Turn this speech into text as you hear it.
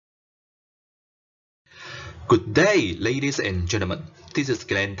Good day, ladies and gentlemen. This is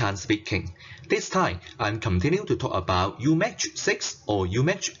Glenn Tan speaking. This time, I'm continuing to talk about U-match6 or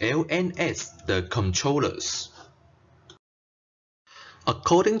U-match LNS, the controllers.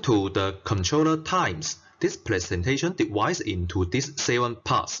 According to the controller types, this presentation divides into these 7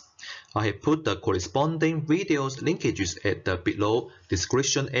 parts. I have put the corresponding videos linkages at the below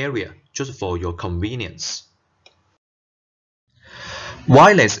description area just for your convenience.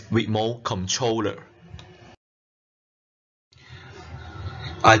 Wireless remote controller.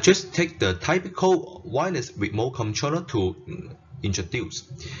 I just take the typical wireless remote controller to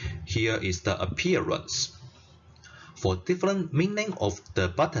introduce. Here is the appearance. For different meaning of the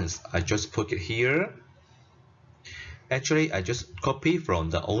buttons, I just put it here. Actually, I just copy from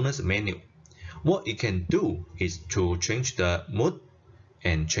the owner's menu. What you can do is to change the mode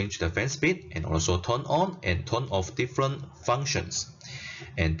and change the fan speed and also turn on and turn off different functions.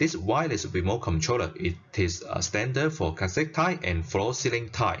 And this wireless remote controller, it is a standard for cassette type and floor ceiling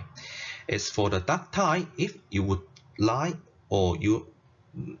type. As for the duct type, if you would like or you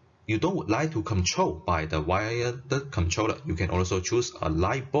don't like to control by the wired controller, you can also choose a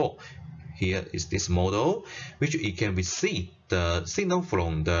light bulb. Here is this model, which you can receive the signal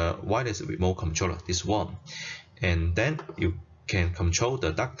from the wireless remote controller, this one. And then you can control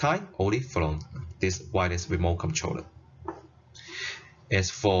the duct type only from this wireless remote controller. As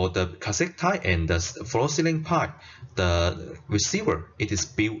for the cassette type and the floor ceiling type, the receiver, it is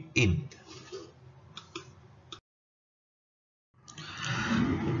built in.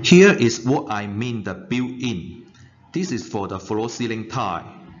 Here is what I mean the built-in. This is for the floor ceiling type.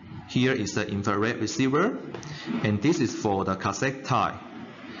 Here is the infrared receiver, and this is for the cassette type.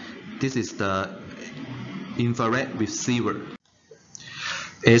 This is the infrared receiver.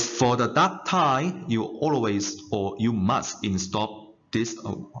 As for the duct type, you always or you must install this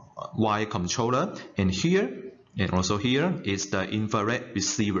wire controller, and here and also here is the infrared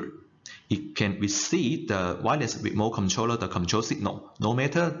receiver. It can receive the wireless remote controller, the control signal, no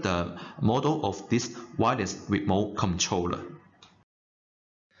matter the model of this wireless remote controller.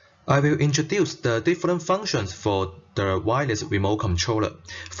 I will introduce the different functions for the wireless remote controller.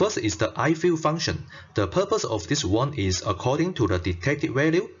 First is the eye view function. The purpose of this one is according to the detected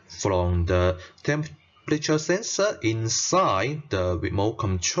value from the temperature sensor inside the remote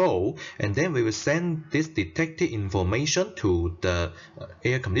control, and then we will send this detected information to the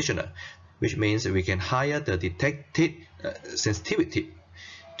air conditioner, which means we can higher the detected sensitivity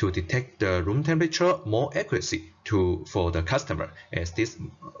to detect the room temperature more accuracy for the customer, as this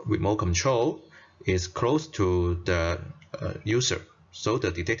remote control is close to the user, so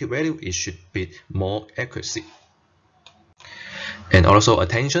the detected value it should be more accuracy. And also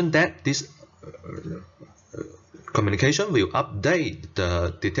attention that this communication will update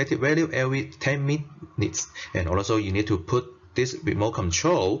the detected value every 10 minutes, and also you need to put this remote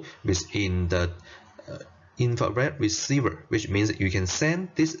control within the infrared receiver, which means you can send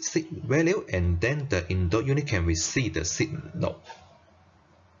this value and then the indoor unit can receive the signal.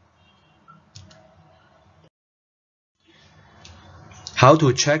 How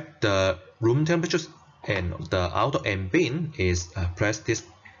to check the room temperatures and the outdoor ambient is press this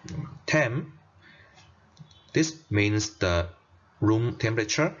temp. This means the room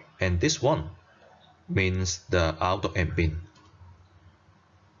temperature, and this one means the outdoor ambient.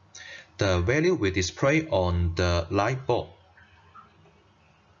 The value will display on the light bulb.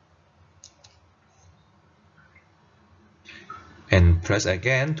 And press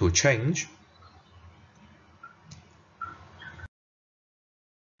again to change.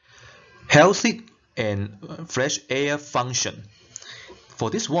 Healthy and fresh air function.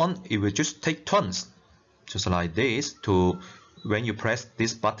 For this one, it will just take turns, just like this, to when you press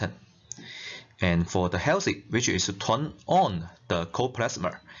this button. And for the healthy, which is to turn on the cold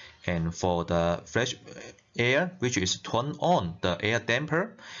plasma, and for the fresh air, which is to turn on the air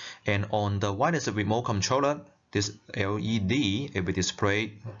damper, and on the wireless remote controller, this LED it will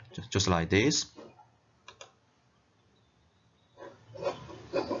display just like this.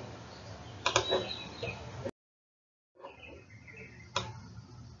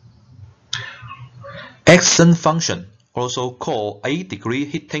 Accent function, also called 8-degree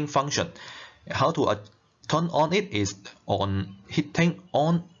heating function. How to turn on it is on heating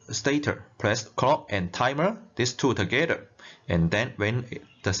on stator. Press clock and timer, these two together, and then when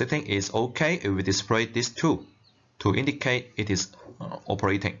the setting is okay, it will display these two to indicate it is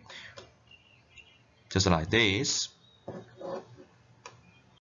operating. Just like this.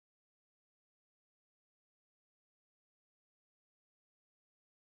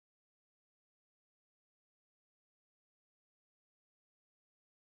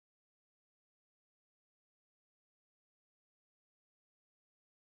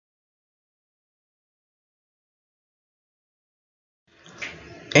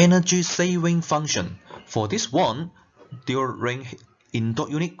 Energy saving function. For this one, during indoor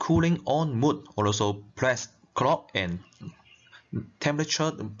unit cooling on mode, also press clock and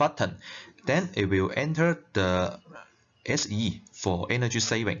temperature button. Then it will enter the SE for energy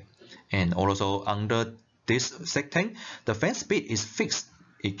saving. And also under this setting, the fan speed is fixed.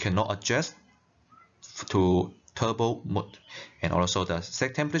 It cannot adjust to turbo mode. And also the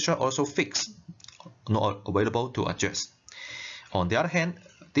set temperature also fixed, not available to adjust. On the other hand,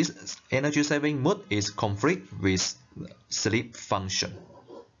 this energy saving mode is conflict with sleep function.